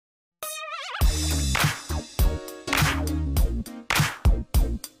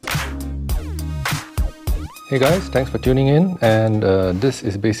Hey guys, thanks for tuning in, and this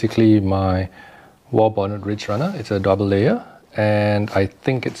is basically my Warbonnet Ridgerunner. It's a double layer, and I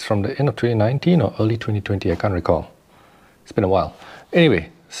think it's from the end of 2019 or early 2020, I can't recall. It's been a while. Anyway,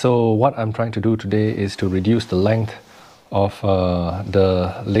 so what I'm trying to do today is to reduce the length of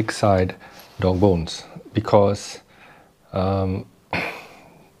the leg side dog bones, because the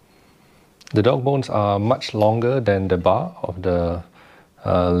dog bones are much longer than the bar of the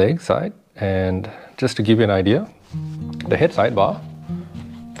leg side. And just to give you an idea, the head side bar,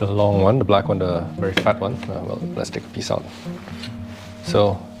 the long one, the black one, the very fat one, well, let's take a piece out.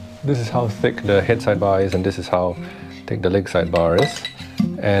 So this is how thick the head side bar is, and this is how thick the leg side bar is.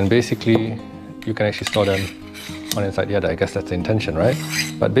 And basically you can actually store them one inside the other. I guess that's the intention, right?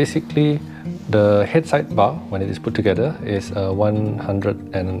 But basically the head side bar, when it is put together, is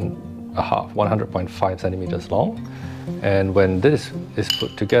 100.5 centimeters long, and when this is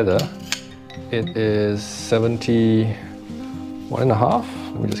put together, it is 71.5.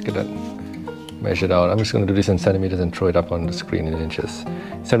 Let me just get that measured out. I'm just going to do this in centimeters and throw it up on the screen in inches.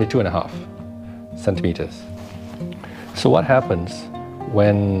 72.5 centimeters. So what happens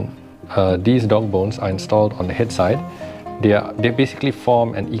when these dog bones are installed on the head side? They basically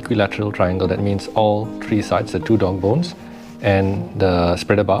form an equilateral triangle. That means all three sides, the two dog bones and the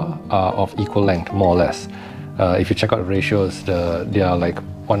spreader bar, are of equal length, more or less. If you check out the ratios, they are like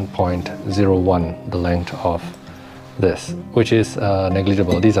 1.01 the length of this, which is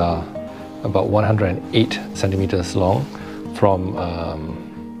negligible. These are about 108 centimeters long from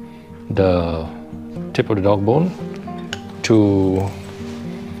the tip of the dog bone to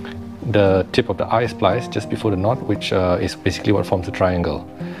the tip of the eye splice just before the knot, which is basically what forms the triangle.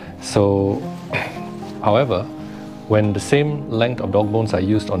 So, however, when the same length of dog bones are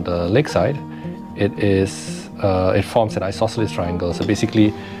used on the leg side, it forms an isosceles triangle. So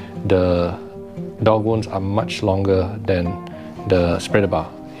basically the dog bones are much longer than the spreader bar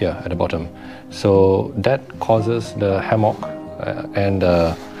here at the bottom. So that causes the hammock and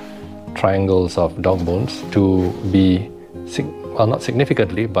the triangles of dog bones to be, well, not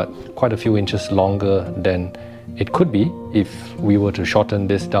significantly, but quite a few inches longer than it could be if we were to shorten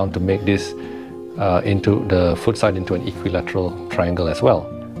this down to make this into the foot side into an equilateral triangle as well.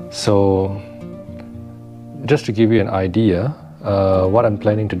 So just to give you an idea, what I'm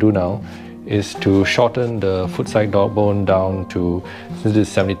planning to do now is to shorten the foot side dog bone down to, since this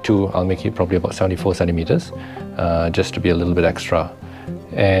is 72, I'll make it probably about 74 centimeters, just to be a little bit extra.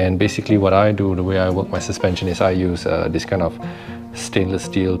 And basically what I do, the way I work my suspension, is I use this kind of stainless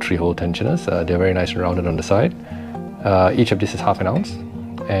steel 3-hole tensioners. They're very nice and rounded on the side. Each of this is half an ounce,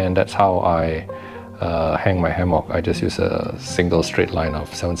 and that's how I hang my hammock. I just use a single straight line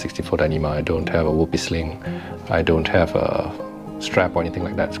of 7/64 Dyneema. I don't have a whoopee sling. I don't have a strap or anything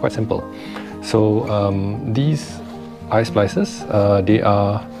like that. It's quite simple. So these eye splices, they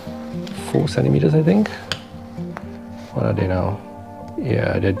are 4 centimeters, I think. What are they now?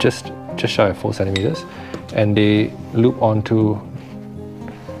 Yeah, they're just shy of 4 centimeters, and they loop onto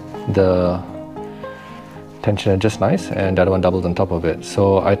the tensioner just nice, and the other one doubles on top of it.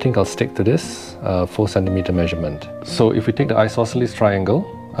 So I think I'll stick to this 4 centimeter measurement. So if we take the isosceles triangle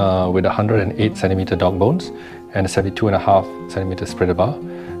with 108 centimeter dog bones and a 72.5 centimeter spreader bar,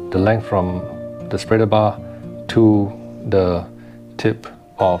 the length from the spreader bar to the tip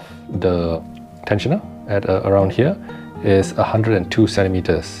of the tensioner at around here is 102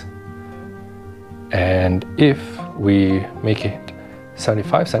 centimeters. And if we make it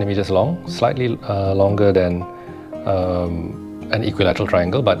 75 centimeters long, slightly longer than an equilateral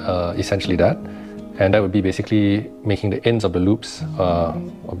triangle, but essentially that. And that would be basically making the ends of the loops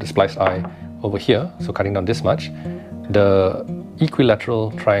of the spliced eye over here, so cutting down this much. The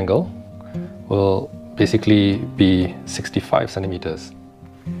equilateral triangle will basically be 65 centimeters.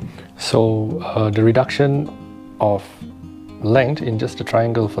 So the reduction of length in just the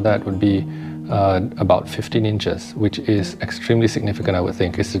triangle for that would be about 15 inches, which is extremely significant, I would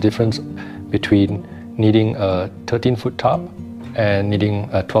think. It's the difference between needing a 13-foot tarp and needing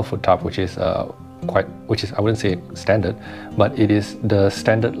a 12-foot tarp, which is I wouldn't say standard, but it is the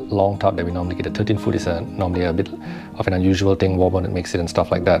standard long tarp that we normally get. A 13-foot is normally a bit of an unusual thing. Warbonnet makes it and stuff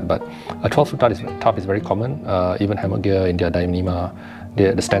like that, but a 12-foot tarp is very common. Even hammock gear, India Dyneema,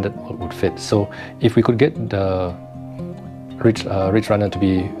 the standard would fit. So if we could get the Ridgerunner to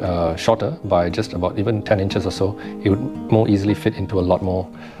be shorter by just about even 10 inches or so, it would more easily fit into a lot more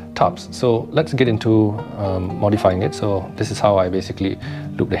tarps. So let's get into modifying it. So this is how I basically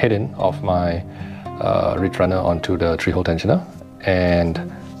loop the head in of my Ridgerunner onto the 3-hole tensioner, and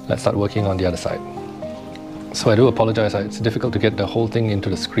let's start working on the other side. So I do apologize, it's difficult to get the whole thing into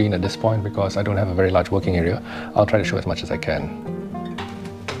the screen at this point because I don't have a very large working area. I'll try to show as much as I can.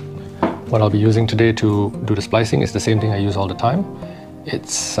 What I'll be using today to do the splicing is the same thing I use all the time.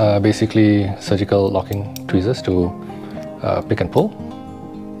 It's basically surgical locking tweezers to pick and pull.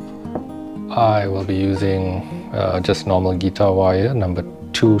 I will be using just normal guitar wire number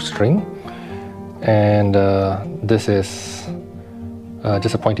 2 string, and this is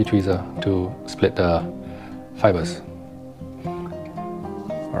just a pointy tweezer to split the fibers.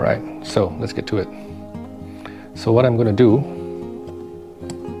 Alright, so let's get to it. So what I'm going to do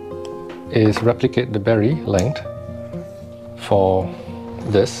is replicate the berry length for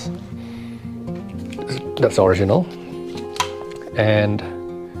this. That's original. And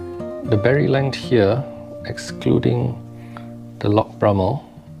the berry length here, excluding the lock brummel,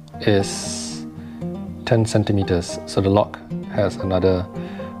 is 10 centimeters. So the lock has another,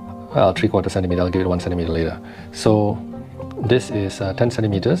 well, 3/4 centimeter. I'll give it 1 centimeter later. So this is 10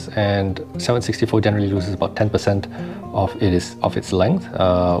 centimeters, and 764 generally loses about 10% of its length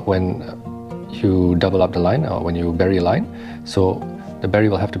when you double up the line or when you bury a line. So the berry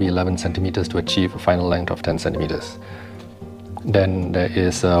will have to be 11 centimeters to achieve a final length of 10 centimeters. Then there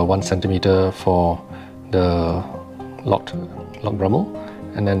is 1 centimeter for the lock brummel,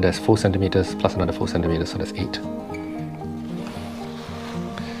 and then there's 4 centimeters plus another 4 centimeters, so that's 8.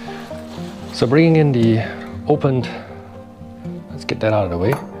 So bringing in the opened, let's get that out of the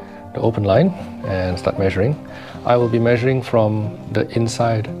way, the open line, and start measuring. I will be measuring from the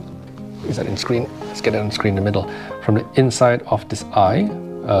inside, is that in screen? Let's get it on screen in the middle. From the inside of this eye,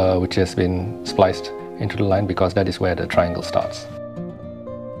 which has been spliced into the line, because that is where the triangle starts.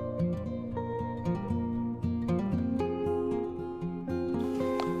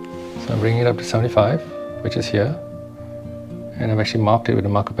 So I'm bringing it up to 75, which is here, and I've actually marked it with a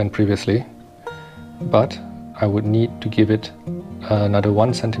marker pen previously, but I would need to give it another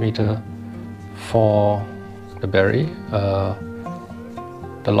 1 centimeter for the berry,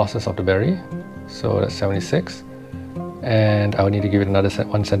 the losses of the berry, so that's 76, and I would need to give it another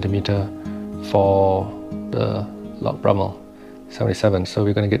 1 centimeter for the lock brummel, 77. So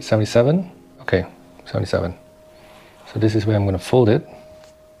we're going to get 77. Okay, 77. So this is where I'm going to fold it.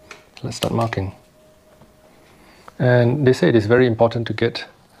 Let's start marking. And they say it is very important to get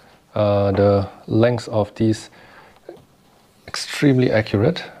the lengths of these extremely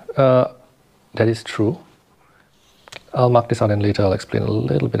accurate. That is true. I'll mark this out, and later I'll explain a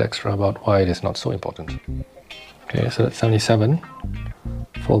little bit extra about why it is not so important. Okay, so that's 77.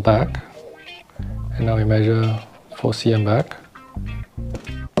 Fold back. And now we measure 4 cm back.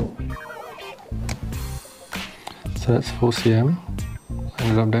 So that's 4 cm.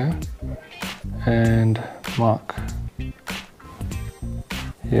 Line it up there. And mark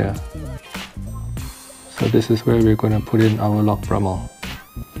here. So this is where we're going to put in our lock brummel.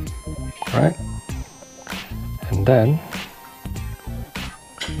 Right? And then,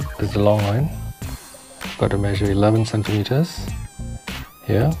 this is the long line. Got to measure 11 centimeters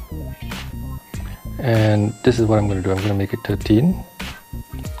here. And this is what I'm going to do. I'm going to make it 13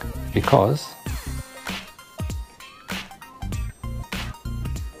 because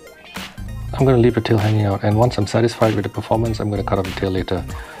I'm going to leave the tail hanging out, and once I'm satisfied with the performance, I'm going to cut off the tail later.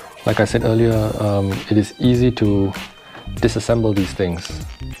 Like I said earlier, it is easy to disassemble these things,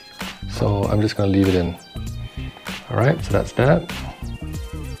 so I'm just going to leave it in. Alright, so that's that.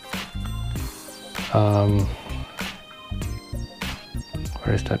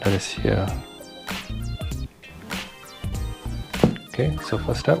 Where is that? That is here. Okay, so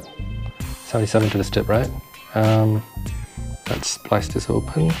first step, 77 to the tip, right? Let's splice this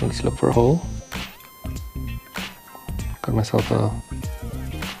open. Let's look for a hole. Got myself a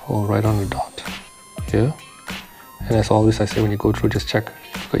hole right on the dot here. And as always, I say when you go through, just check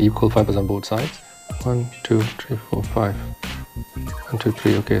you've got equal fibers on both sides. 1, 2, 3, 4, 5. 1, 2,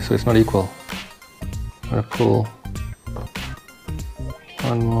 3. Okay, so it's not equal. I'm gonna pull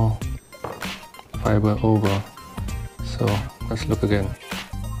one more fiber over. So let's look again.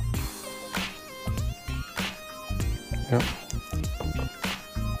 Yep.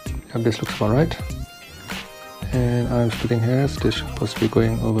 Yep, this looks about right. And I'm splitting hairs. This is supposed to be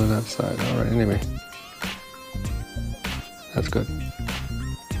going over that side. Alright, anyway. That's good.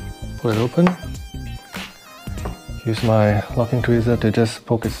 Pull it open. Use my locking tweezer to just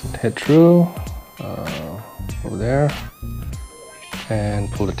poke its head through. Over there. And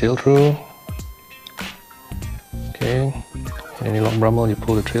pull the tail through. Okay. In any lock brummel, you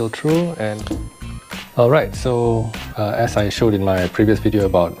pull the tail through and... Alright, so as I showed in my previous video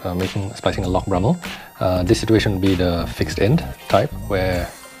about splicing a lock brummel, this situation would be the fixed end type, where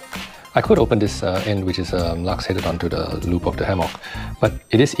I could open this end, which is lux headed onto the loop of the hammock, but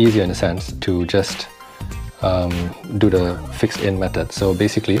it is easier in a sense to just do the fixed end method. So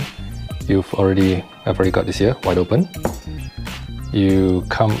basically, I've already got this here wide open. You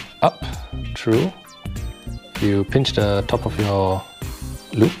come up through, you pinch the top of your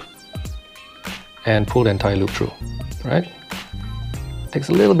loop and pull the entire loop through, right? Takes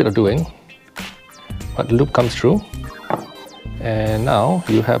a little bit of doing, but the loop comes through, and now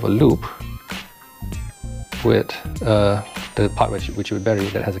you have a loop with the part which you would bury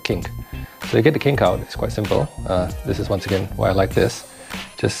that has a kink. So you get the kink out, it's quite simple. This is once again why I like this.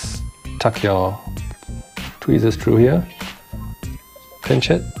 Just tuck your tweezers through here, pinch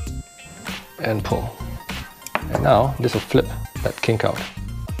it, and pull. And now this will flip that kink out.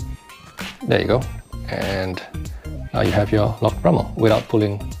 There you go. And now you have your locked Brummel without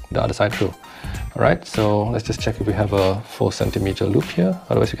pulling the other side through. Alright, so let's just check if we have a 4 centimeter loop here,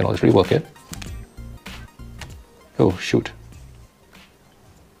 otherwise you can always rework it. Oh shoot.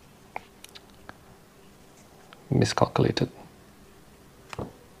 Miscalculated.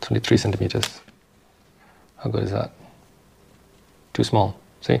 It's only 3 centimeters. How good is that? Too small,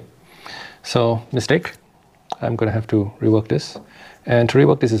 see? So, mistake. I'm gonna have to rework this. And to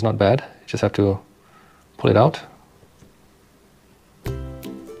rework this is not bad, you just have to pull it out.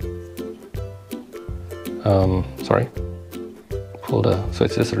 Sorry. So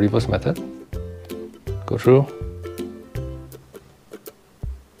it's just a reverse method. Go through.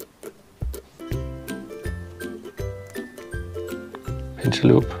 Pinch the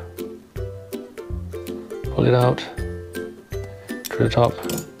loop. Pull it out to the top.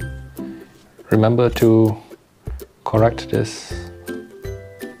 Remember to correct this.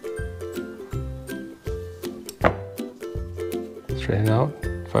 Straighten out.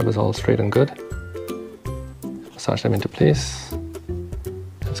 Fibers all straight and good. Massage them into place.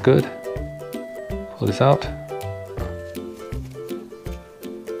 That's good. Pull this out.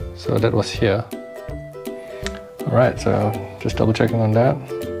 So that was here. Alright, so just double checking on that.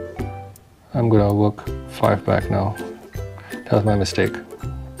 I'm gonna work 5 back now. That was my mistake.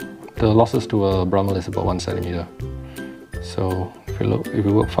 The losses to a Brummel is about 1 centimeter. So if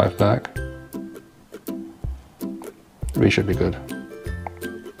we work 5 back, we should be good.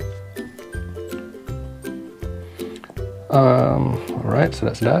 Alright, so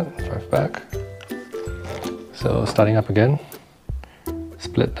that's that, 5 back. So starting up again,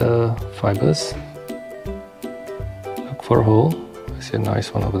 split the fibers, look for a hole. I see a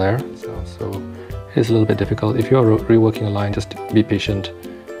nice one over there. So it is a little bit difficult. If you're reworking a line, just be patient.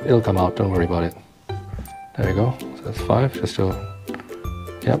 It'll come out, don't worry about it. There we go, so that's 5, just to,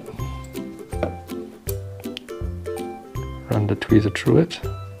 yep. Run the tweezer through it.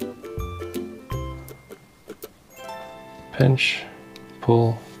 Pinch,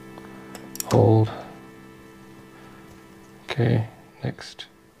 pull, hold. Okay, next,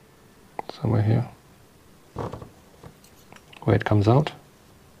 somewhere here, where it comes out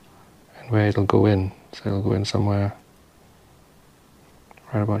and where it'll go in. So it'll go in somewhere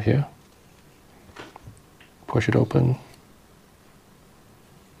right about here. Push it open,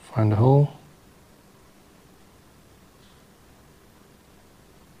 find the hole.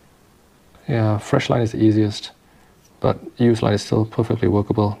 Yeah, fresh line is the easiest, but used line is still perfectly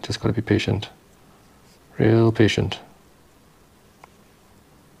workable. Just gotta be patient, real patient.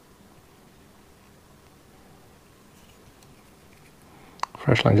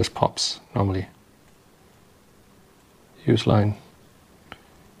 Fresh line just pops normally. Used line,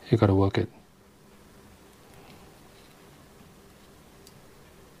 you gotta work it.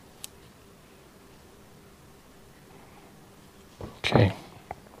 Okay.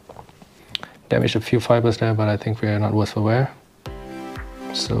 Damaged a few fibers there, but I think we are not worse for wear.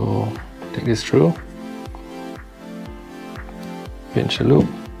 So take this through, pinch the loop,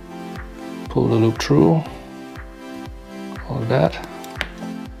 pull the loop through, all of that,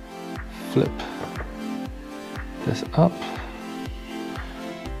 flip this up,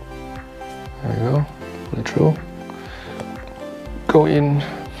 there we go, pull it through, go in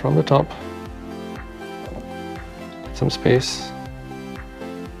from the top, get some space,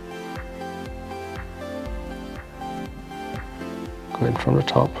 go in from the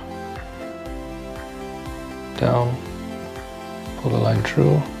top, down, pull the line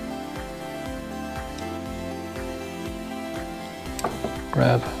through,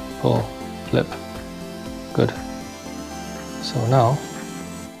 grab, pull, flip, good. So now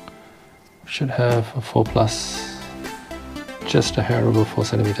should have a 4+, just a hair over 4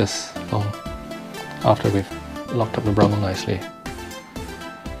 centimeters long after we've locked up the Brummel nicely.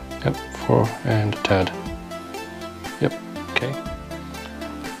 Yep, 4 and a tad. Yep, okay.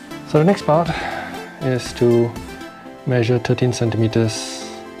 So the next part is to measure 13 centimeters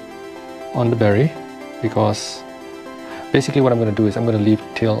on the berry, because basically what I'm going to do is I'm going to leave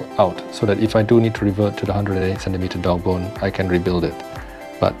tail out so that if I do need to revert to the 108 centimeter dog bone, I can rebuild it.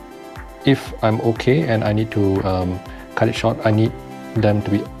 But if I'm okay and I need to cut it short, I need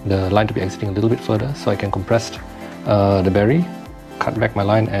the line to be exiting a little bit further, so I can compress the berry, cut back my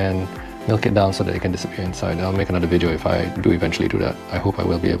line and milk it down so that it can disappear inside. I'll make another video if I do eventually do that. I hope I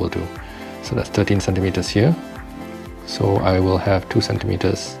will be able to. So that's 13 centimeters here. So I will have 2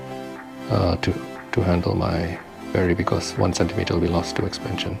 centimeters to handle my berry, because 1 centimeter will be lost to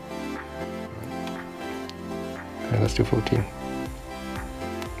expansion. And let's do 14.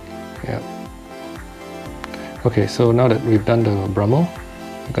 Yeah. Okay, so now that we've done the Brummel,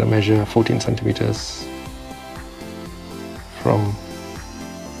 I'm going to measure 14 centimeters from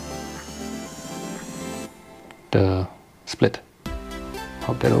the split.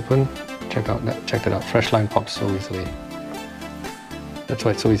 Pop that open, check that out. Fresh line pops so easily. That's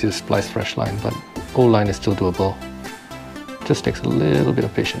why it's so easy to splice fresh line, but old line is still doable. Just takes a little bit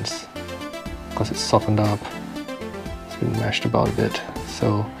of patience because it's softened up, it's been mashed about a bit.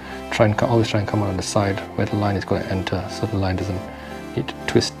 So always try and come out on the side where the line is going to enter, so the line doesn't need to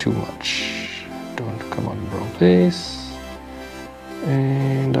twist too much. Don't come out in the wrong place.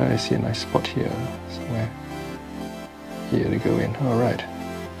 And I see a nice spot here somewhere. Here to go in. Alright.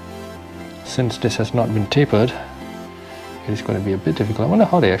 Since this has not been tapered, it is going to be a bit difficult. I wonder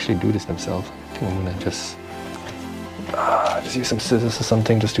how they actually do this themselves. I think I'm going to just use some scissors or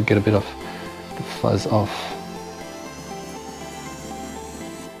something just to get a bit of the fuzz off.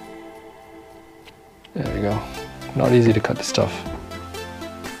 There we go. Not easy to cut this stuff.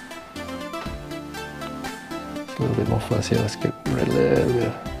 A little bit more fuzz here. Let's get rid of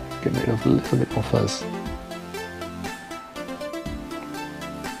a little bit more fuzz.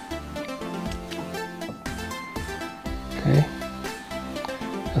 Okay.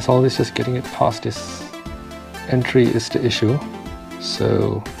 As always, just getting it past this entry is the issue.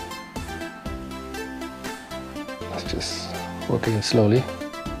 So let's just work it in slowly.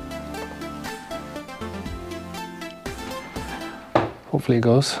 Hopefully it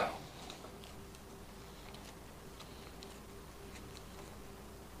goes.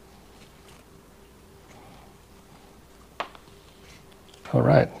 All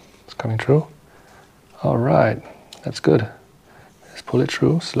right, it's coming through. All right, that's good. Just pull it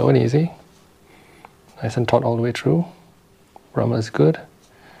through, slow and easy. Nice and taut all the way through. Brummel is good.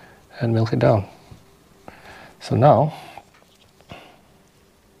 And milk it down. So now,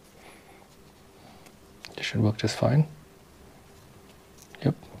 this should work just fine.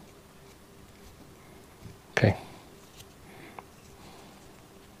 Yep. Okay.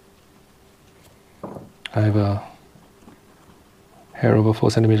 I have a hair over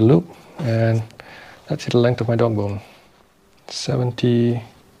 4 centimeter loop, and that's the length of my dog bone.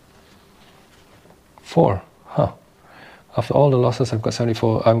 74. Huh. After all the losses, I've got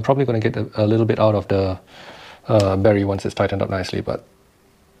 74. I'm probably going to get a little bit out of the berry once it's tightened up nicely, but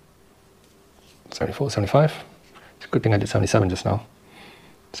 74, 75. It's a good thing I did 77 just now.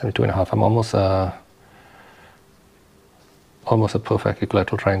 72 and a half. I'm almost a perfect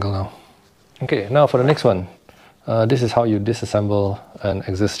equilateral triangle now. Okay, now for the next one. This is how you disassemble an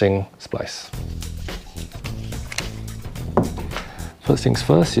existing splice. First things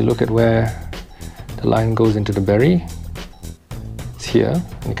first, you look at where the line goes into the berry. It's here,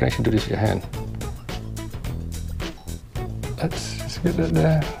 and you can actually do this with your hand. Let's just get that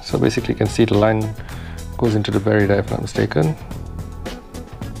there. So basically you can see the line goes into the berry there, if I'm not mistaken.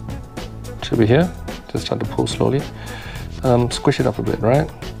 Should be here. Just start to pull slowly. Squish it up a bit, right?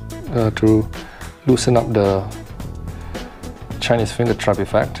 To loosen up the Chinese finger trap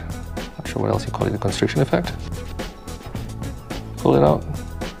effect. Not sure what else you call it, the constriction effect. Pull it out.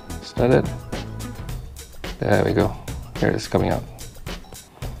 Is that it? There we go. Here it is coming out.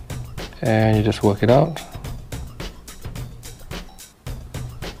 And you just work it out.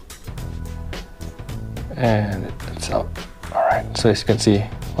 And it's out. Alright, so as you can see,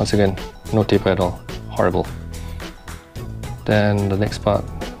 once again, no taper at all. Horrible. Then the next part,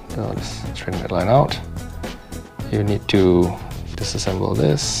 I'll just straighten that line out. You need to disassemble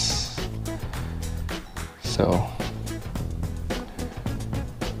this. So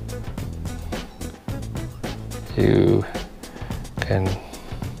you can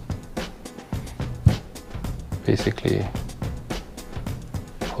basically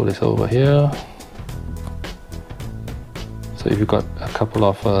pull this over here. So if you've got a couple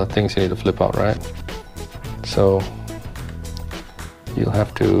of things you need to flip out, right? So you'll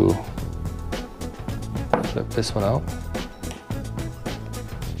have to flip this one out.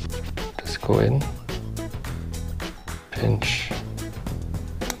 just go in, pinch,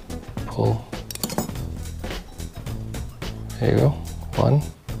 pull. There you go, one.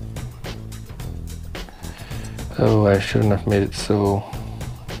 Oh, I shouldn't have made it so.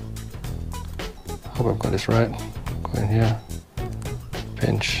 Hope I've got this right. Go in here,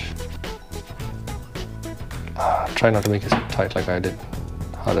 pinch. Try not to make it so tight like I did.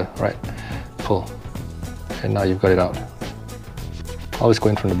 Harder, right? Pull. And now you've got it out. Always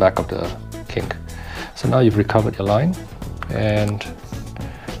going from the back of the kink. So now you've recovered your line, and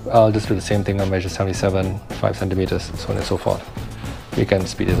I'll just do the same thing. I'll measure 77, 5 centimeters, so on and so forth. We can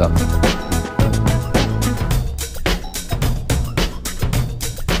speed this up.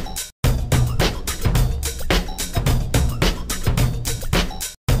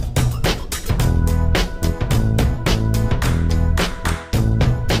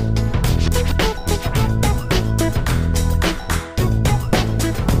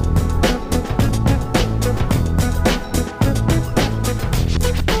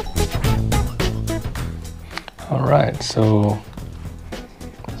 Alright, so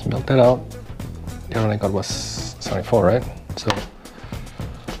let's milk that out. The other one I got was 74, right? So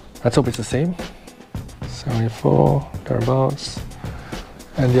let's hope it's the same. 74, thereabouts.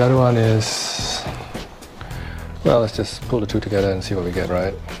 And the other one is, well, let's just pull the two together and see what we get,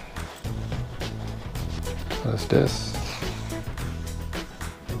 right? So that's this.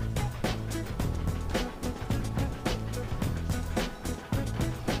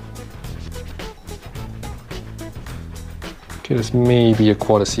 There's maybe a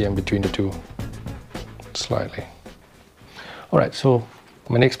quarter cm between the two, slightly. Alright, so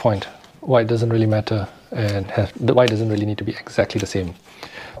my next point, why it doesn't really matter and why it doesn't really need to be exactly the same.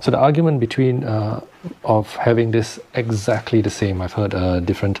 So the argument between of having this exactly the same, I've heard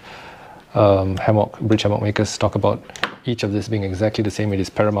different bridge hammock makers talk about each of this being exactly the same. It is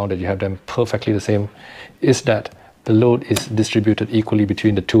paramount that you have them perfectly the same, is that the load is distributed equally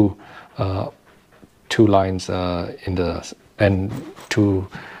between the two lines and 2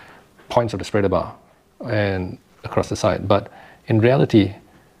 points of the spreader bar and across the side. But in reality,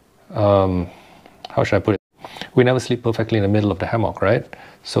 how should I put it? We never sleep perfectly in the middle of the hammock, right?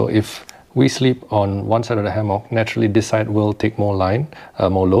 So if we sleep on one side of the hammock, naturally this side will take more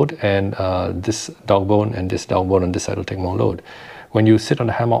load, and this dog bone and this dog bone on this side will take more load. When you sit on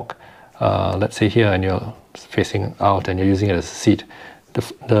the hammock, let's say here, and you're facing out and you're using it as a seat,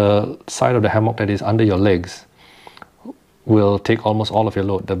 the side of the hammock that is under your legs will take almost all of your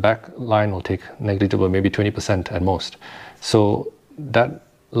load. The back line will take negligible, maybe 20% at most. So that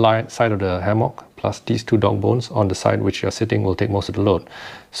side of the hammock plus these two dog bones on the side which you're sitting will take most of the load.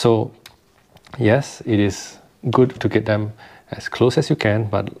 So yes, it is good to get them as close as you can,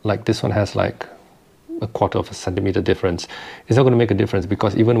 but like this one has like a quarter of a centimeter difference. It's not going to make a difference,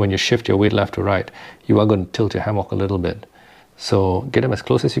 because even when you shift your weight left to right, you are going to tilt your hammock a little bit. So get them as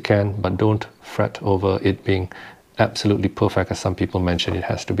close as you can, but don't fret over it being absolutely perfect as some people mention it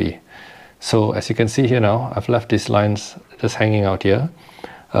has to be. So as you can see here now, I've left these lines just hanging out here.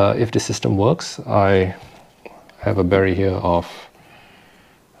 If the system works, I have a berry here of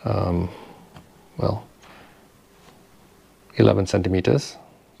well, 11 centimeters,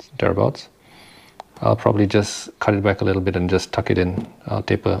 thereabouts. I'll probably just cut it back a little bit and just tuck it in. I'll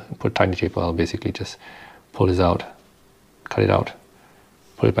put tiny taper. I'll basically just pull this out, cut it out,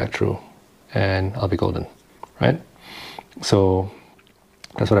 pull it back through, and I'll be golden, right? So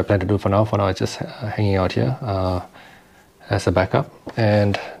that's what I plan to do for now. For now, it's just hanging out here as a backup.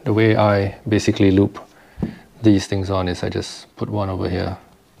 And the way I basically loop these things on is I just put one over here,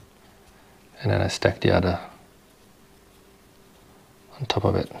 and then I stack the other on top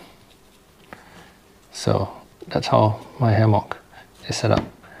of it. So that's how my hammock is set up.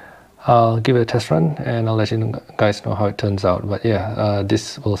 I'll give it a test run and I'll let you guys know how it turns out. But yeah,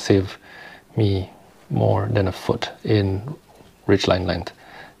 this will save me more than a foot in ridgeline length.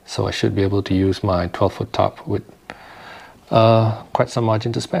 So I should be able to use my 12-foot tarp with quite some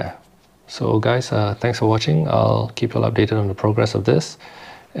margin to spare. So guys, thanks for watching. I'll keep you all updated on the progress of this,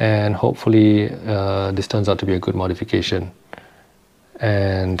 and hopefully this turns out to be a good modification.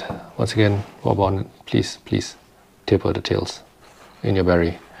 And once again, Warbonnet, please taper the tails in your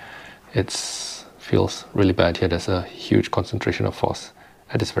berry. It feels really bad here. There's a huge concentration of force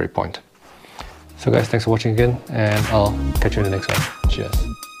at this very point. So guys, thanks for watching again, and I'll catch you in the next one. Cheers.